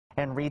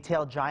And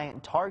retail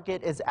giant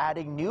Target is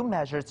adding new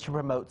measures to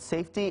promote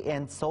safety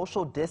and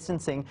social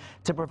distancing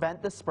to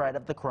prevent the spread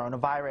of the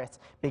coronavirus.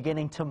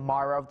 Beginning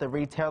tomorrow, the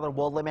retailer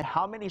will limit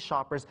how many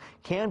shoppers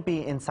can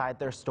be inside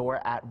their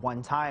store at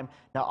one time.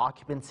 Now,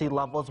 occupancy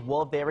levels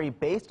will vary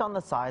based on the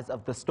size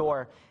of the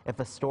store. If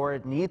a store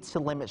needs to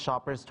limit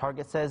shoppers,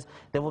 Target says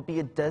there will be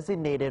a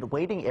designated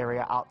waiting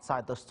area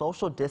outside the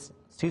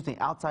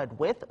outside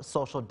with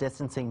social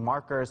distancing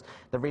markers.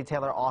 The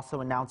retailer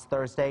also announced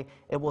Thursday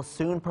it will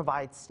soon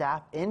provide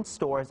staff in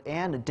stores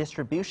and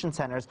distribution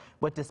centers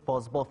with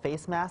disposable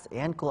face masks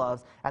and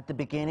gloves at the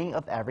beginning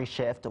of every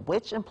shift,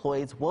 which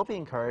employees will be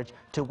encouraged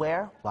to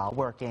wear while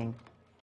working.